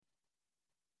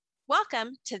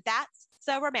Welcome to That's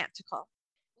So Romantical.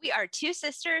 We are two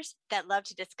sisters that love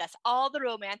to discuss all the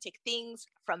romantic things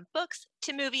from books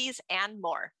to movies and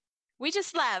more. We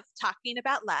just love talking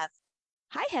about love.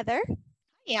 Hi, Heather.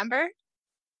 Hi, Amber.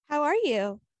 How are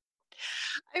you?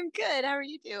 I'm good. How are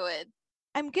you doing?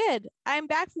 I'm good. I'm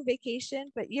back from vacation,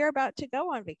 but you're about to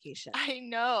go on vacation. I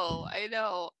know.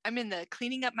 I'm in the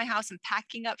cleaning up my house and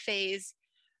packing up phase.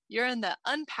 You're in the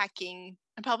unpacking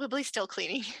and probably still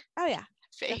cleaning. Oh, yeah.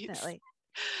 Phase. Definitely.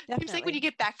 Seems like when you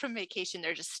get back from vacation,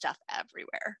 there's just stuff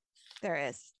everywhere. There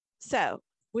is. So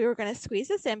we were going to squeeze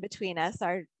this in between us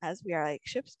as we are like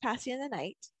ships passing in the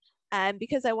night.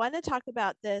 Because I want to talk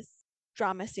about this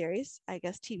drama series, I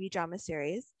guess TV drama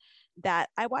series that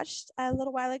I watched a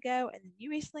little while ago, and then you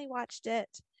recently watched it.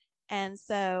 And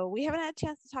so we haven't had a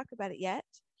chance to talk about it yet.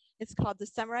 It's called The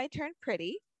Summer I Turned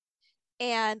Pretty.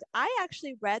 And I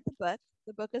actually read the book.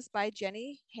 The book is by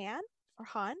Jenny Han or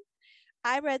Han.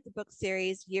 I read the book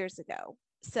series years ago.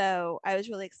 So I was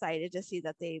really excited to see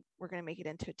that they were going to make it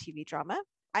into a TV drama.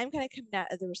 I'm kind of coming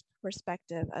out of the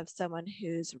perspective of someone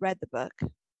who's read the book,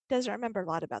 doesn't remember a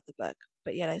lot about the book,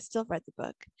 but yet I still read the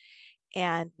book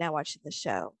and now watching the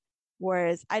show.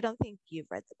 Whereas I don't think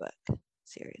you've read the book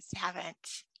series. I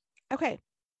haven't. Okay.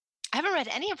 I haven't read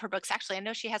any of her books, actually. I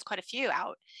know she has quite a few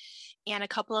out, and a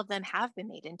couple of them have been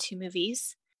made into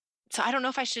movies. So I don't know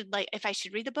if I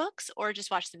should read the books or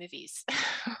just watch the movies.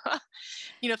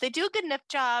 If they do a good enough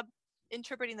job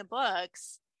interpreting the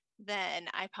books, then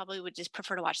I probably would just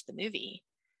prefer to watch the movie.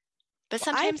 But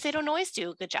sometimes they don't always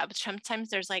do a good job.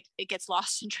 Sometimes there's it gets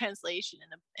lost in translation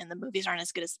and the movies aren't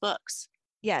as good as books.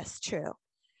 Yes, true.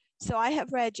 So I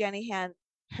have read Jenny Han,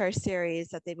 her series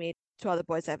that they made To All the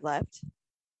Boys I've Loved.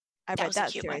 I read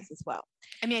that series as well.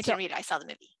 I mean, I didn't read it. I saw the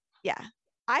movie. Yeah.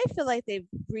 I feel like they've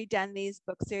redone these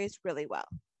book series really well.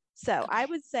 So I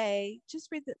would say just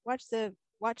watch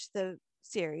the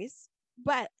series.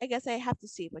 But I guess I have to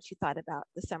see what you thought about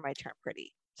The Summer I Turned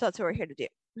Pretty. So that's what we're here to do.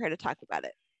 We're here to talk about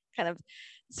it, kind of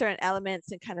certain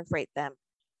elements and kind of rate them.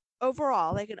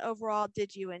 Overall,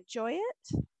 did you enjoy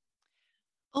it?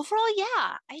 Overall,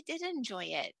 yeah, I did enjoy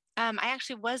it. I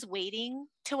actually was waiting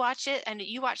to watch it, and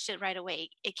you watched it right away.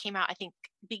 It came out, I think,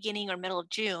 beginning or middle of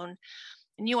June.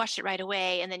 And you watched it right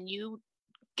away, and then you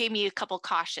gave me a couple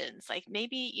cautions, like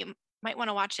maybe you might want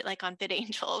to watch it on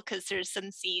VidAngel because there's some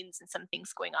scenes and some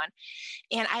things going on.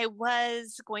 And I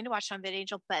was going to watch it on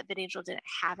VidAngel, but VidAngel didn't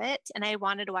have it, and I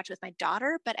wanted to watch it with my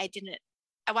daughter, but I didn't.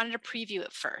 I wanted to preview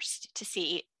it first to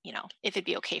see, if it'd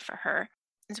be okay for her,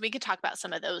 and so we could talk about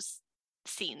some of those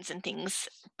scenes and things.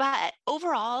 But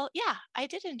overall, yeah, I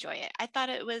did enjoy it. I thought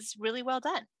it was really well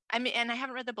done. I mean, and I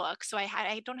haven't read the book, so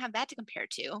I don't have that to compare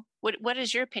to. What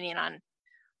is your opinion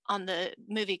on the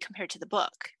movie compared to the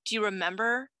book? Do you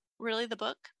remember really the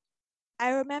book? I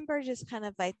remember just kind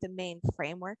of the main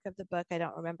framework of the book. I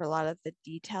don't remember a lot of the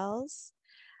details.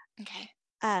 Okay.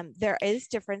 There is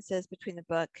differences between the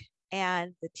book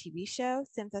and the TV show,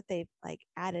 things that they've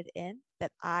added in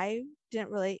that I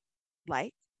didn't really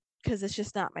like because it's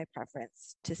just not my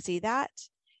preference to see that.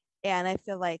 And I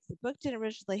feel like the book didn't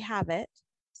originally have it.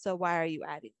 So why are you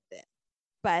adding it in?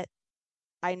 But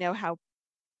I know how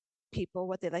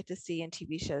what they like to see in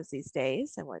TV shows these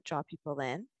days and what draw people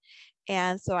in.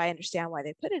 And so I understand why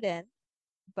they put it in.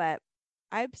 But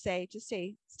I'd say just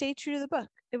stay true to the book.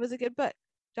 It was a good book.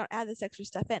 Don't add this extra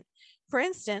stuff in. For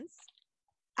instance,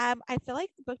 I feel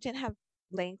like the book didn't have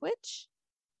language.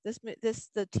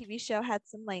 The TV show had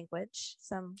some language.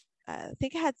 I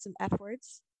think it had some F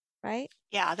words, right?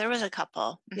 Yeah, there was a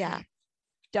couple. Mm-hmm. Yeah.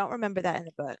 Don't remember that in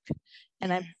the book.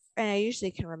 And I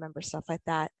usually can remember stuff like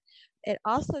that. It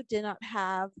also did not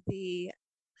have the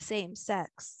same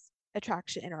sex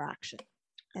attraction interaction.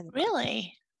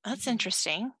 Really? That's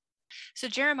interesting. So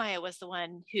Jeremiah was the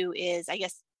one who is, I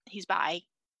guess he's bi,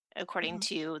 according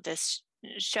to this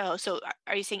show. So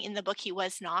are you saying in the book he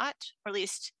was not, or at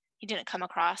least he didn't come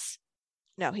across?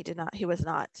 No, he did not. He was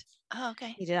not. Oh,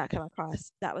 okay. He did not come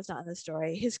across. That was not in the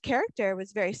story. His character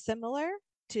was very similar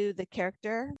to the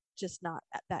character, just not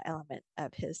at that element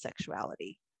of his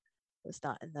sexuality was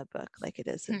not in the book like it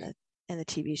is in the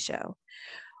TV show,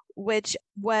 which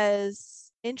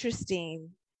was interesting.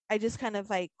 I just kind of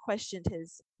questioned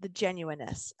the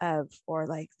genuineness of, or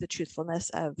the truthfulness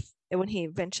of it when he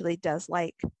eventually does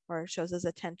or shows his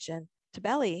attention to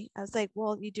Belly. I was like,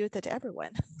 well, you do it to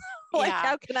everyone.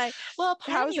 How can I? Well,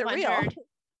 how is it real?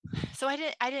 So I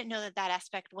didn't know that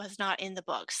aspect was not in the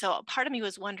book. So part of me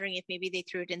was wondering if maybe they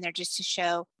threw it in there just to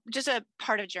show just a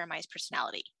part of Jeremiah's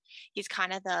personality. He's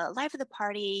kind of the life of the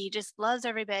party. He just loves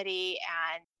everybody.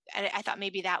 And I thought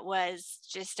maybe that was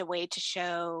just a way to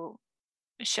show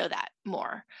show that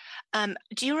more.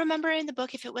 Do you remember in the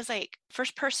book if it was like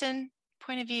first person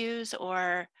point of views,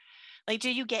 or like,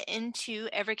 do you get into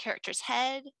every character's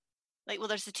head? Like, well,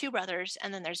 there's the two brothers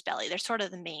and then there's Belly. They're sort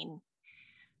of the main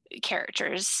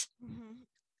characters.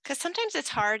 Because sometimes it's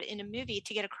hard in a movie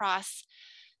to get across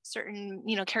certain,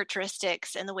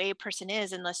 characteristics and the way a person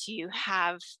is unless you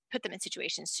have put them in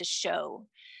situations to show.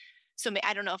 So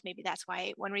I don't know if maybe that's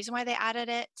one reason why they added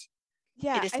it.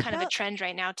 Yeah, it is kind of a trend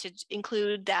right now to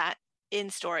include that in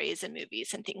stories and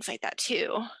movies and things like that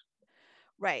too.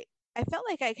 Right. I felt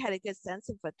like I had a good sense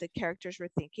of what the characters were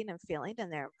thinking and feeling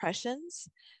and their impressions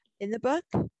in the book.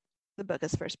 The book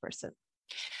is first person.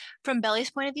 From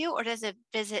Belly's point of view, or does it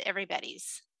visit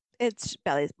everybody's? It's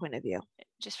Belly's point of view.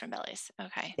 Just from Belly's.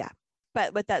 Okay. Yeah.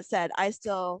 But with that said, I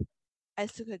still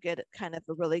could get kind of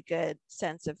a really good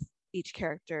sense of each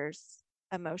character's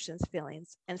emotions,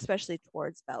 feelings, and especially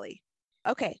towards Belly.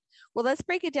 Okay. Well, let's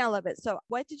break it down a little bit. So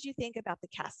what did you think about the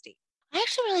casting? I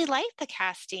actually really liked the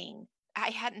casting. I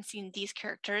hadn't seen these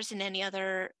characters in any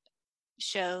other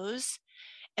shows.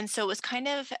 And so it was kind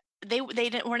of, they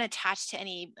weren't attached to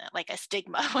any, like a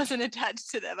stigma wasn't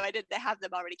attached to them. I didn't have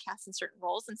them already cast in certain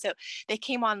roles. And so they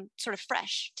came on sort of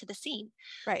fresh to the scene.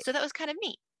 Right. So that was kind of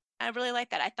neat. I really liked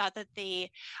that. I thought that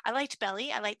I liked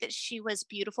Belly. I liked that she was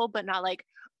beautiful, but not like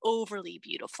overly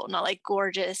beautiful, not like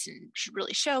gorgeous and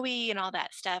really showy and all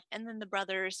that stuff. And then the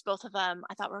brothers, both of them,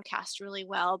 I thought were cast really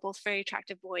well, both very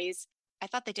attractive boys. I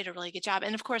thought they did a really good job.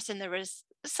 And of course, then there was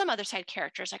some other side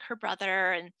characters like her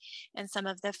brother and some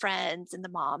of the friends and the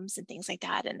moms and things like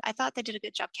that. And I thought they did a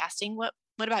good job casting. What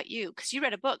about you? Because you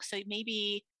read a book, so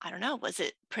maybe, I don't know, was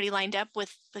it pretty lined up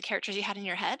with the characters you had in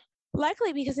your head?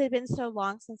 Likely because it had been so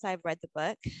long since I've read the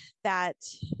book that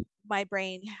my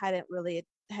brain hadn't really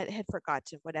had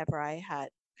forgotten whatever I had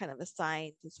kind of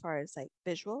assigned as far as like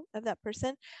visual of that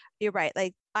person. You're right.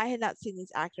 Like I had not seen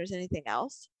these actors anything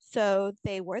else. So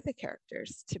they were the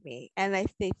characters to me. And they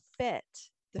fit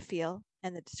the feel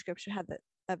and the description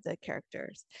of the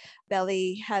characters.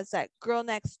 Belly has that girl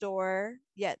next door,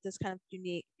 yet this kind of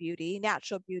unique beauty,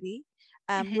 natural beauty,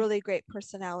 really great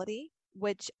personality,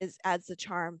 which adds the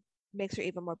charm, makes her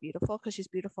even more beautiful because she's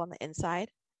beautiful on the inside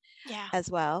as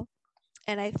well.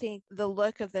 And I think the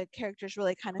look of the characters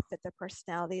really kind of fit their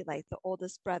personality. Like the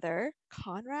oldest brother,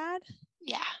 Conrad.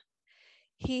 Yeah.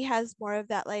 He has more of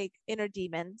that like inner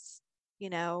demons,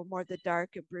 more of the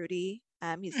dark and broody.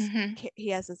 He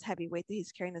has this heavy weight that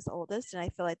he's carrying as the oldest. And I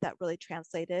feel like that really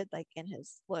translated like in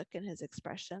his look and his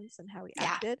expressions and how he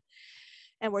acted.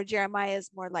 And where Jeremiah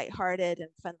is more lighthearted and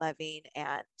fun loving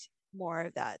and more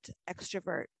of that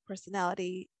extrovert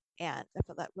personality. And I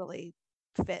felt that really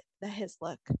fit his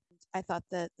look. I thought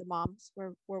that the moms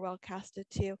were well casted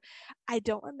too. I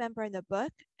don't remember in the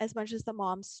book as much as the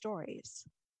mom's stories.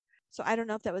 So I don't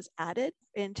know if that was added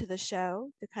into the show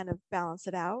to kind of balance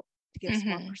it out, to give some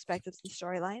more perspectives and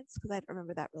storylines, because I don't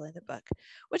remember that really in the book,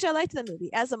 which I liked in the movie.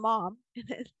 As a mom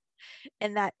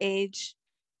in that age,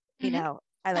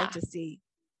 I like to see,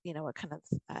 what kind of,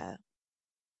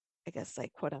 I guess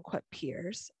like quote unquote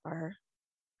peers are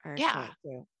going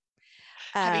through.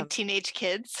 Having teenage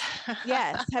kids.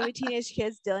 Yes, having teenage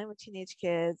kids, dealing with teenage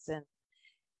kids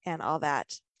and all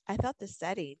that. I thought the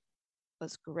setting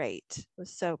was great. It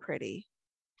was so pretty.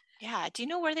 Yeah. Do you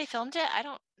know where they filmed it? I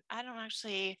don't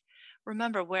actually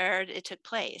remember where it took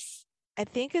place. I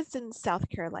think it's in South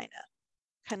Carolina,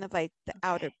 kind of like the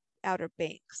outer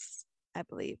banks, I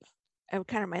believe. It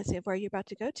kind of reminds me of where you're about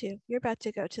to go to. You're about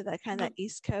to go to that kind of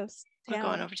East Coast town. We're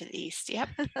going over to the East. Yep.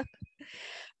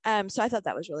 So I thought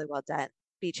that was really well done.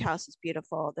 Beach house is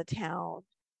beautiful. The town,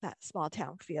 that small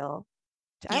town feel.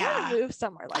 I want to move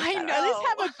somewhere like that. Know. Or at least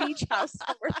have a beach house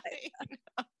somewhere like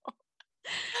that.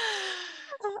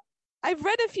 I've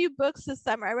read a few books this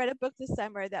summer. I read a book this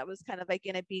summer that was kind of like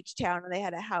in a beach town and they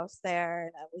had a house there.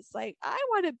 And I was like, I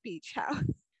want a beach house.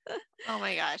 Oh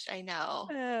my gosh, I know.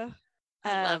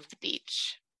 I love the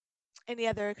beach. Any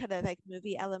other kind of like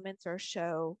movie elements or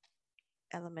show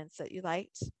elements that you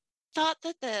liked? Thought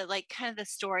that the like kind of the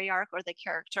story arc or the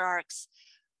character arcs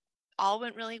all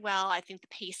went really well. I think the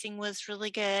pacing was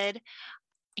really good.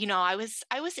 I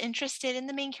was interested in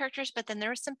the main characters, but then there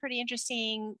was some pretty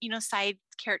interesting, side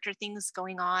character things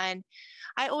going on.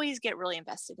 I always get really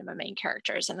invested in my main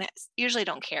characters, and I usually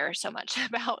don't care so much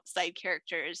about side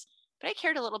characters, but I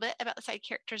cared a little bit about the side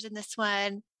characters in this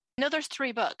one. I know there's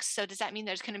 3 books, so does that mean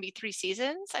there's going to be 3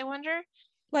 seasons, I wonder?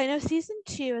 Well, I know season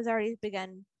 2 has already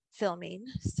begun filming,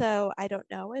 so I don't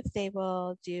know if they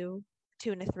will do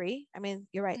 2 and a 3. I mean,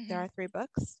 you're right, there are 3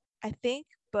 books. I think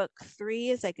book 3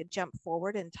 is like a jump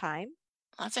forward in time.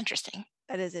 Well, that's interesting.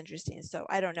 That is interesting. So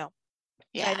I don't know.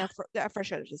 Yeah. I know for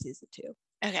sure there's a season 2.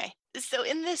 Okay. So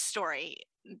in this story,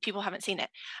 people haven't seen it.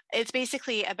 It's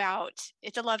basically about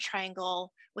it's a love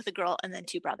triangle with a girl and then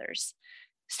two brothers.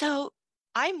 So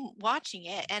I'm watching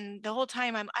it, and the whole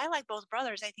time I like both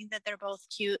brothers. I think that they're both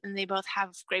cute and they both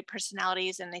have great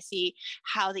personalities, and I see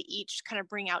how they each kind of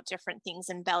bring out different things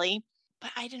in Belly.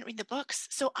 But I didn't read the books,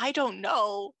 so I don't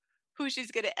know who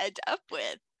she's going to end up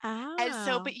with. And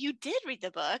so, Ah, but you did read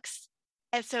the books.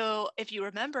 And so if you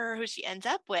remember who she ends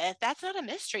up with, that's not a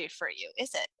mystery for you,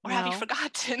 is it? Or have you no.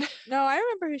 forgotten? No, I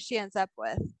remember who she ends up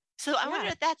with. So I wonder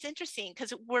Yeah. if that's interesting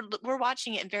because we're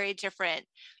watching it in very different.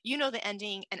 You know the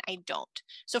ending, and I don't.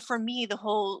 So for me,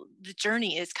 the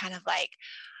journey is kind of like,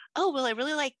 oh well, I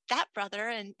really like that brother,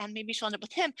 and maybe she'll end up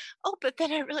with him. Oh, but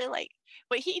then I really like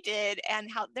what he did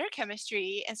and how their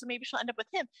chemistry, and so maybe she'll end up with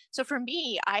him. So for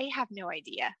me, I have no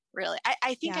idea really.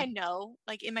 I think Yeah. I know,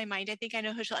 like in my mind, I think I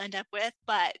know who she'll end up with,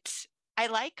 but I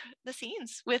like the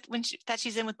scenes with that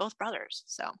she's in with both brothers.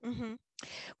 So Hmm.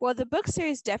 Well, the book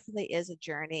series definitely is a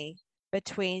journey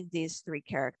between these three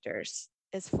characters.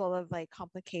 It's full of like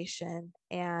complication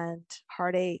and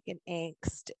heartache and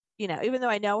angst. Even though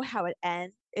I know how it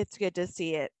ends, it's good to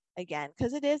see it again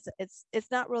because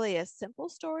it's not really a simple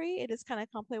story. It is kind of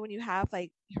complicated when you have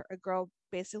like a girl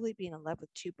basically being in love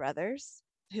with two brothers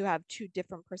who have two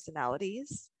different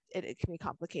personalities. It can be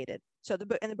complicated. So the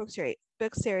book and the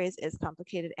book series is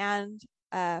complicated and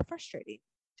frustrating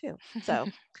too. So,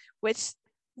 which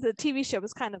the TV show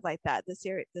was kind of like that. This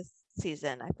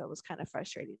season, I feel was kind of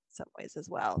frustrating in some ways as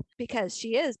well because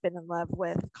she has been in love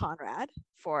with Conrad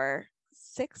for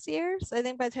 6 years. I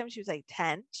think by the time she was like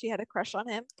 10, she had a crush on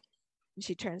him. And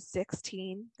she turned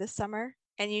 16 this summer.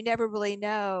 And you never really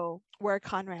know where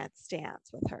Conrad stands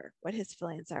with her, what his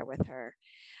feelings are with her.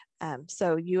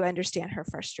 So you understand her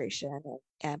frustration,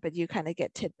 but you kind of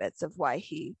get tidbits of why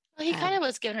he. well, he kind of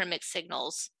was giving her mixed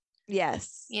signals.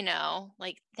 Yes.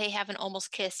 Like they have an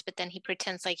almost kiss, but then he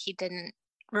pretends like he didn't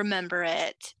remember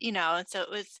it, and so it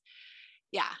was,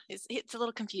 yeah, it's a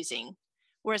little confusing.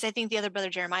 Whereas I think the other brother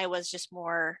Jeremiah was just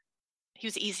he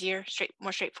was easier,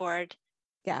 more straightforward.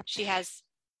 Yeah. She has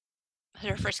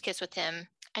her first kiss with him.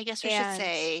 I guess we should And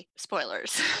say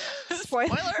spoilers. spoiler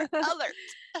Spoiler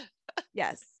alert.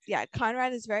 Yes. Yeah.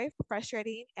 Conrad is very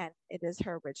frustrating and it is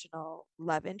her original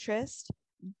love interest,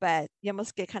 but you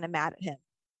almost get kind of mad at him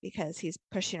because he's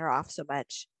pushing her off so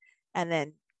much. And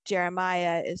then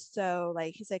Jeremiah is so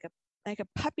like he's like a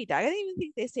puppy dog. I don't even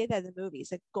think they say that in the movie.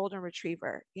 He's a golden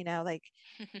retriever, like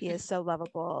he is so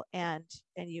lovable and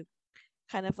you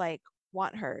kind of like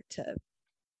want her to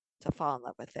fall in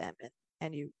love with him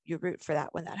and you root for that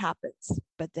when that happens,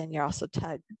 but then you're also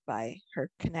tugged by her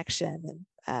connection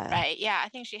and right. Yeah, I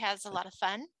think she has a lot of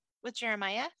fun with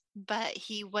Jeremiah, but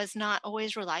he was not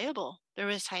always reliable. There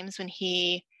was times when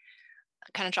he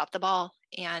kind of dropped the ball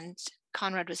and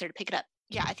Conrad was there to pick it up.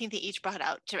 Yeah, I think they each brought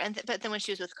out but then when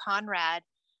she was with Conrad,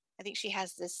 I think she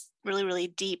has this really, really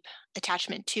deep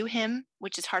attachment to him,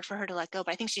 which is hard for her to let go.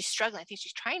 But I think she's struggling. I think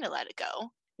she's trying to let it go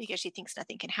because she thinks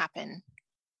nothing can happen.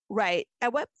 Right.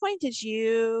 At what point did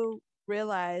you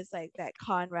realize like that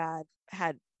Conrad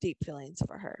had deep feelings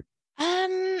for her?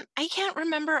 I can't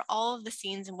remember all of the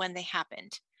scenes and when they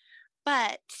happened,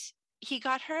 but he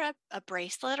got her a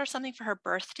bracelet or something for her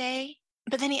birthday,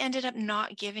 but then he ended up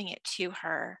not giving it to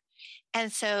her.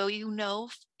 And so,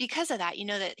 because of that,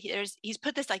 that he's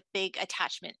put this like big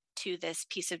attachment to this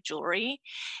piece of jewelry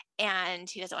and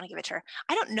he doesn't want to give it to her.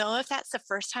 I don't know if that's the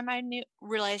first time I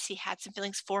realized he had some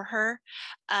feelings for her.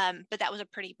 But that was a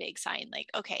pretty big sign. Like,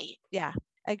 okay. Yeah,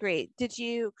 agreed. Could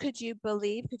you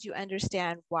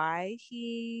understand why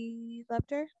he loved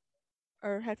her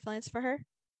or had feelings for her?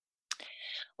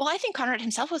 Well, I think Conrad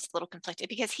himself was a little conflicted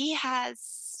because he has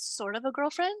sort of a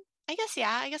girlfriend. I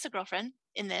guess a girlfriend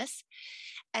in this.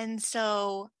 And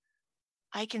so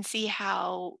I can see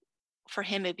how for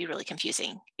him it'd be really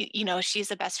confusing.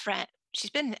 She's a best friend. She's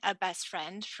been a best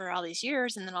friend for all these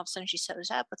years, and then all of a sudden she shows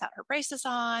up without her braces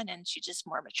on, and she's just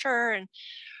more mature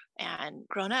and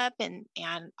grown up, and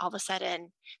all of a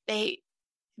sudden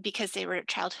because they were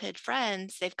childhood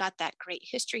friends, they've got that great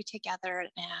history together,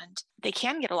 and they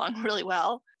can get along really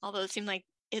well. Although it seemed like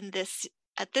at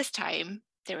this time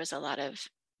there was a lot of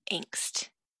angst.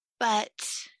 But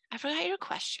I forgot your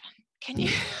question. Can you?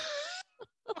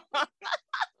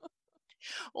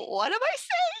 What am I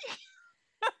saying?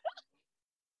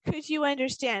 Could you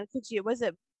understand? Was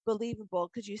it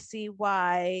believable? Could you see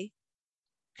why?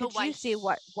 Why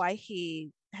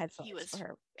he had feelings for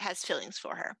her? Has feelings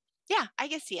for her. Yeah, I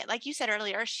can see it. Like you said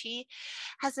earlier, she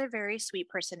has a very sweet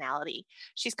personality.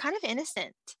 She's kind of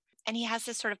innocent, and he has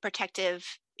this sort of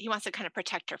he wants to kind of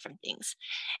protect her from things.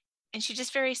 and she's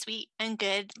just very sweet and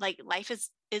good. Like life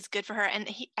is good for her. And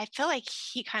I feel like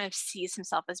he kind of sees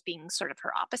himself as being sort of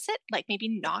her opposite, like maybe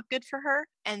not good for her.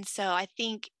 And so I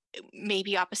think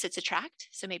maybe opposites attract.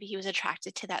 So maybe he was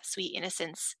attracted to that sweet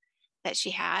innocence that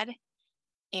she had.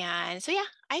 And so, yeah,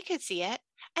 I could see it.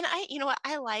 And you know what?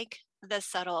 I like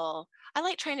I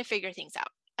like trying to figure things out.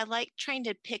 I like trying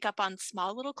to pick up on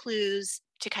small little clues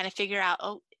to kind of figure out,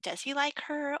 oh, does he like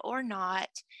her or not?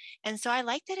 And so I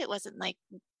like that it wasn't like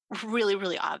really,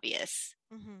 really obvious.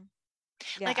 Mm-hmm.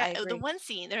 Yeah, Like I agree.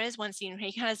 there is one scene where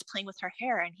he kind of is playing with her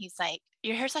hair and he's like,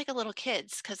 your hair's like a little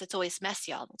kid's because it's always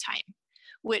messy all the time,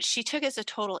 which she took as a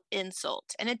total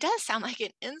insult. And it does sound like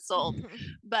an insult,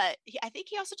 but I think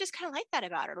he also just kind of liked that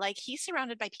about her. Like he's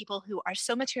surrounded by people who are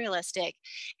so materialistic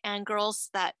and girls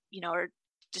that, are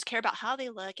just care about how they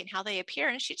look and how they appear.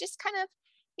 And she just kind of,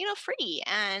 free.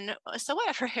 And so what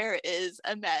if her hair is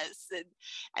a mess?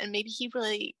 And maybe he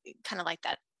really kind of liked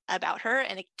that about her.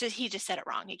 And he just said it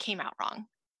wrong. It came out wrong.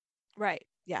 Right.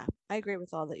 Yeah, I agree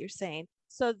with all that you're saying.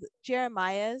 So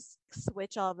Jeremiah's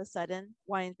switch all of a sudden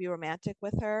wanting to be romantic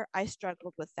with her, I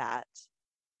struggled with that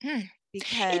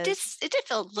because it did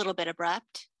feel a little bit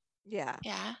abrupt. Yeah.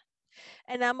 Yeah.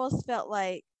 And I almost felt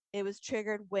like it was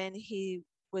triggered when he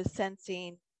was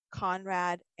sensing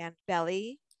Conrad and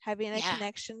Belly having a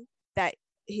connection, that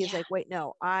he's like, wait,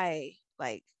 no, I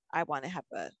want to have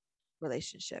a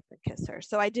relationship and kiss her.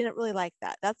 So I didn't really like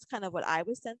that. That's kind of what I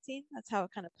was sensing. That's how it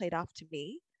kind of played off to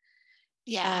me.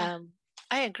 Yeah.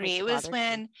 I agree. It was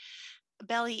when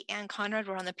Belly and Conrad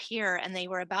were on the pier and they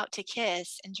were about to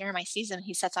kiss, and Jeremiah sees him,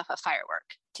 he sets off a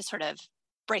firework to sort of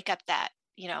break up that,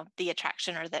 the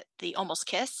attraction or the almost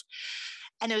kiss.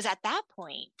 And it was at that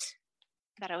point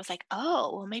that I was like,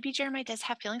 oh, well, maybe Jeremiah does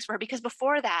have feelings for her, because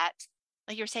before that,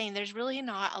 like you're saying, there's really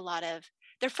not a lot of,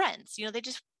 they're friends, they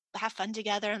just have fun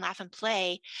together and laugh and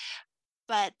play,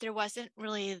 but there wasn't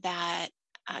really that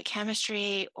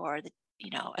chemistry or the,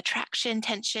 attraction,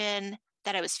 tension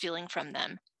that I was feeling from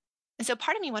them. And so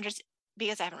part of me wonders,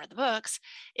 because I haven't read the books,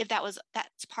 if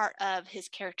that's part of his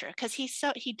character, because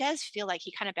he does feel like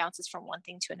he kind of bounces from one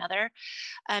thing to another.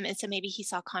 And so maybe he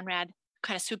saw Conrad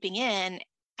kind of swooping in,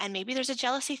 and maybe there's a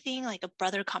jealousy thing, like a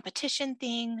brother competition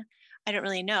thing. I don't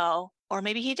really know. Or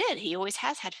maybe he did. He always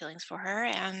has had feelings for her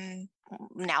and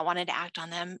now wanted to act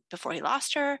on them before he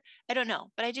lost her. I don't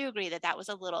know. But I do agree that that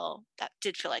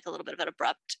did feel like a little bit of an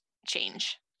abrupt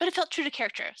change. But it felt true to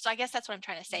character. So I guess that's what I'm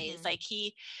trying to say, is like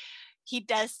he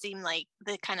does seem like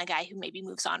the kind of guy who maybe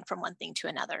moves on from one thing to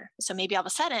another. So maybe all of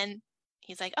a sudden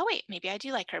he's like, oh wait, maybe I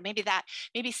do like her.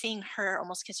 Maybe seeing her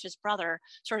almost kiss his brother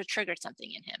sort of triggered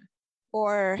something in him.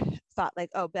 Or thought like,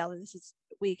 oh, Belly,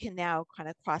 we can now kind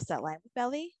of cross that line with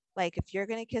Belly. Like if you're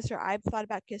going to kiss her, I've thought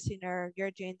about kissing her,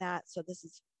 you're doing that. So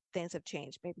things have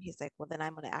changed. Maybe he's like, well, then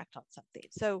I'm going to act on something.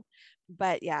 So,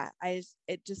 but yeah,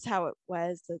 it just how it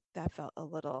was, that felt a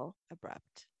little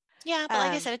abrupt. Yeah, but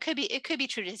like I said, it could be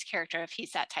true to his character if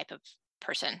he's that type of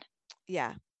person.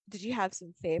 Yeah. Did you have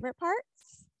some favorite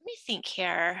parts? Let me think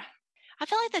here. I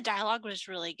feel like the dialogue was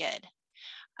really good.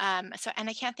 And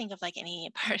I can't think of like any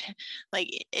part, like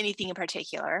anything in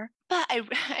particular, but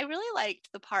I really liked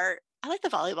the part. I like the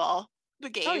volleyball, the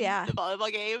game. Oh yeah, the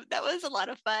volleyball game. That was a lot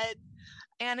of fun.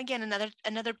 And again,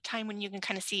 another time when you can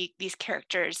kind of see these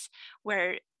characters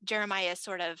where Jeremiah is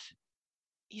sort of,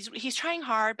 he's trying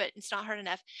hard, but it's not hard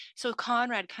enough. So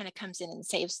Conrad kind of comes in and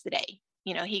saves the day.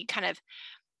 He kind of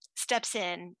steps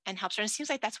in and helps her. And it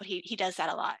seems like that's what he does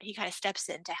that a lot. He kind of steps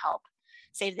in to help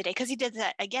save the day, because he did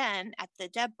that again at the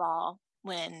Deb ball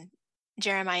when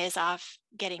Jeremiah is off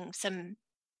getting some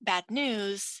bad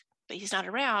news, but he's not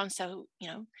around. So,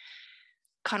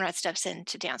 Conrad steps in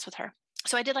to dance with her.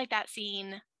 So I did like that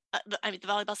scene, the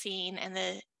volleyball scene and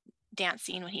the dance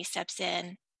scene when he steps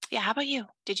in. Yeah. How about you?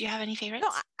 Did you have any favorites?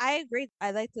 No, I agree.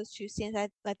 I like those two scenes. I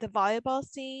like the volleyball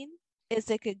scene is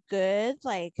like a good,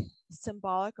 like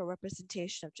symbolic or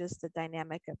representation of just the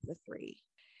dynamic of the three.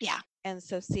 Yeah. And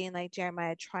so seeing like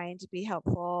Jeremiah trying to be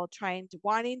helpful, wanting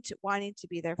to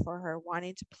be there for her,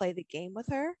 wanting to play the game with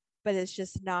her, but it's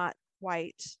just not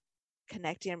quite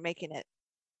connecting and making it,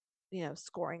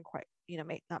 scoring quite,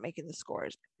 not making the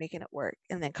scores, making it work.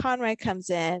 And then Conrad comes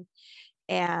in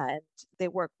and they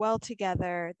work well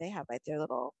together. They have like their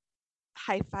little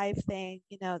high five thing,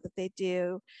 that they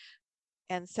do.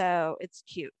 And so it's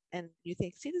cute. And you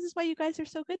think, see, this is why you guys are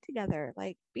so good together.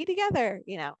 Like, be together,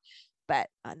 but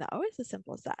not always as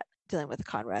simple as that, dealing with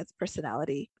Conrad's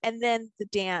personality. And then the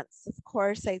dance, of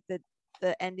course, like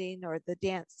the ending or the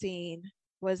dance scene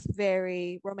was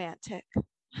very romantic.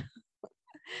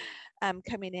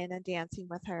 Coming in and dancing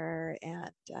with her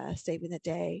and saving the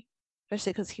day,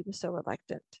 especially because he was so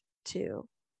reluctant to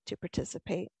to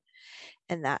participate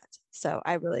in that. So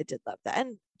I really did love that.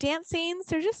 And dance scenes,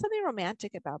 there's just something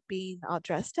romantic about being all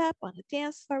dressed up on a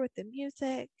dance floor with the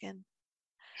music. And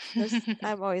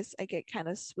I get kind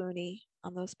of swoony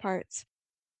on those parts.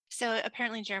 So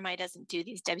apparently Jeremiah doesn't do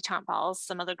these debutante balls.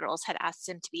 Some other girls had asked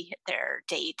him to be their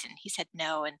date and he said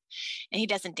no, and he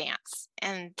doesn't dance.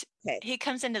 And he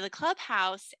comes into the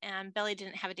clubhouse and Belly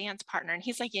didn't have a dance partner and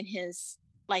he's like in his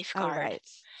lifeguard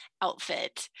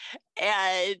outfit.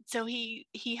 And so he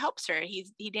helps her.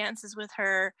 He dances with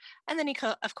her, and then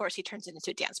of course he turns it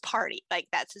into a dance party. Like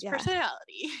that's his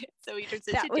personality. So he turns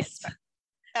it into a dance party.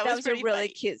 That was a really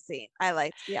cute scene. I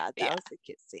liked. That was a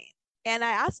cute scene. And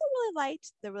I also really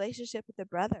liked the relationship with the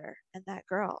brother and that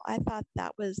girl. I thought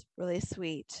that was really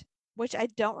sweet, which I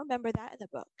don't remember that in the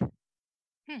book.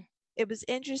 It was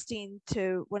interesting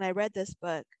when I read this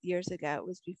book years ago, it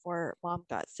was before Mom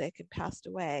got sick and passed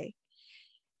away.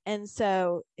 And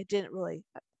so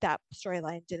that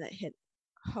storyline didn't hit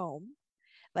home.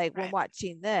 Like when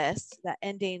watching this, that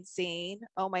ending scene,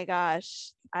 oh my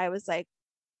gosh, I was like,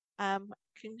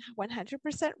 can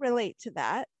 100% relate to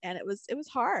that. And it was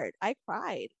hard. I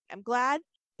cried. I'm glad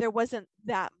there wasn't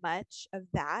that much of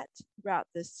that throughout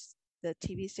the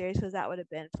TV series, because that would have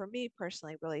been, for me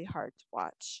personally, really hard to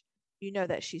watch. You know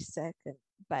that she's sick,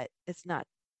 but it's not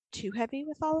too heavy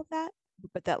with all of that.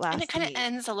 But that last, and it kind of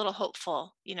ends a little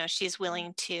hopeful. You know, she's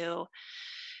willing to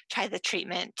try the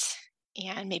treatment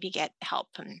and maybe get help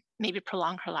and maybe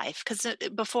prolong her life. Because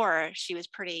before, she was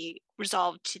pretty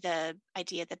resolved to the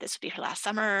idea that this would be her last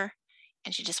summer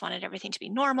and she just wanted everything to be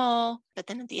normal. But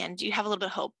then at the end, you have a little bit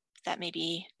of hope that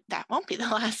maybe that won't be the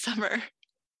last summer.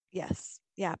 Yes.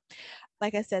 Yeah.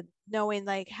 Like I said, knowing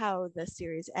like how the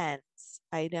series ends,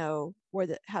 I know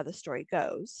how the story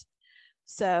goes.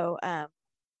 So I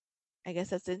guess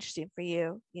that's interesting for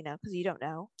you, because you don't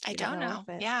know. I don't know.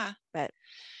 Yeah. But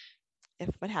if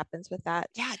what happens with that.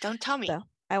 Yeah, don't tell me. So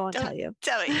I won't tell you.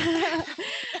 Tell me.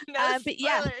 No spoilers.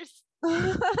 Yeah.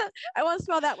 I won't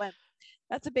spoil that one.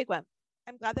 That's a big one.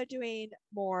 I'm glad they're doing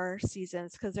more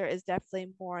seasons, because there is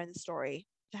definitely more in the story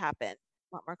to happen.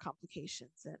 A lot more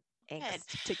complications and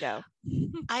angst to go.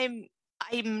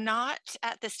 I'm not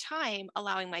at this time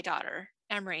allowing my daughter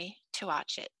Emery to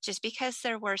watch it, just because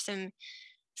there were some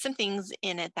things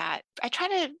in it that I try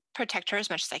to protect her as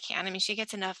much as I can. I mean, she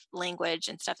gets enough language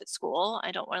and stuff at school.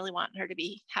 I don't really want her to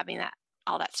be having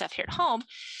all that stuff here at home.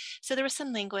 So there was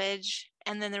some language,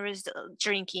 and then there was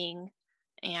drinking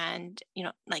and,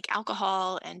 like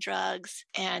alcohol and drugs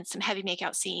and some heavy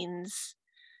makeout scenes,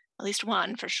 at least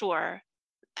one for sure.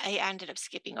 I ended up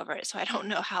skipping over it, so I don't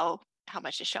know how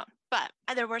much is shown. But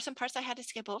there were some parts I had to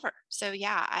skip over. So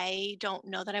yeah, I don't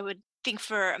know that I would think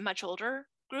for a much older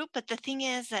group. But the thing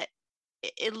is that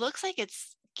it looks like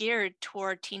it's geared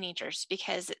toward teenagers,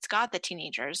 because it's got the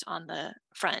teenagers on the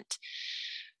front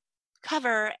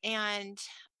cover, and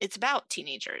it's about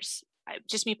teenagers.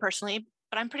 Just me personally,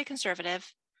 but I'm pretty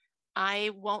conservative.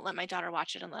 I won't let my daughter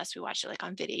watch it unless we watch it like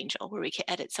on VidAngel, where we can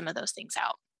edit some of those things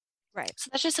out. Right. So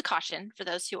that's just a caution for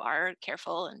those who are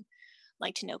careful and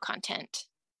like to know content.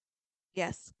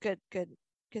 Yes. Good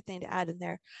thing to add in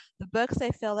there. The books,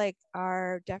 I feel like,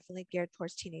 are definitely geared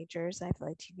towards teenagers. I feel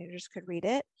like teenagers could read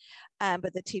it.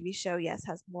 But the TV show, yes,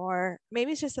 has more.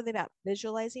 Maybe it's just something about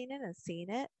visualizing it and seeing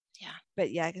it. Yeah.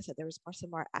 But yeah, like I said, there was some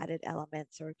more added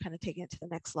elements, or kind of taking it to the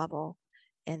next level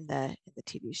in the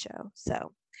TV show.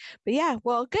 So, but yeah,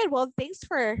 well, good. Well, thanks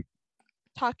for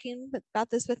talking about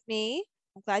this with me.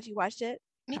 I'm glad you watched it.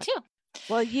 Me too.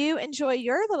 Well, you enjoy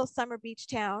your little summer beach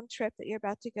town trip that you're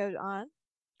about to go on.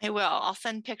 I will. I'll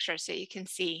send pictures so you can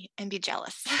see and be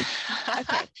jealous.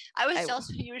 Okay. I was jealous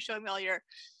when you were showing me all your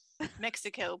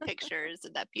Mexico pictures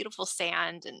and that beautiful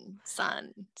sand and sun.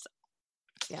 So.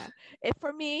 Yeah.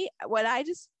 For me, what I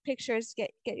just picture is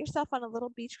get yourself on a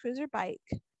little beach cruiser bike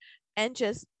and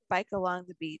just bike along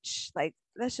the beach. Like,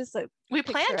 that's just like, we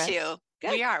plan to.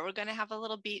 Good. We are. We're going to have a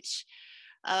little beach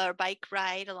bike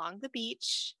ride along the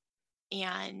beach,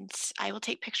 and I will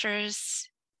take pictures.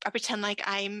 I pretend like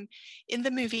I'm in the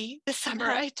movie this summer.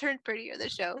 I turned pretty, or the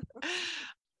show.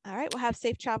 All right. We'll have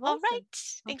safe travels. All right.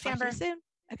 Thanks, Amber. See you soon.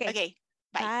 Okay. Okay.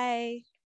 Bye. Bye.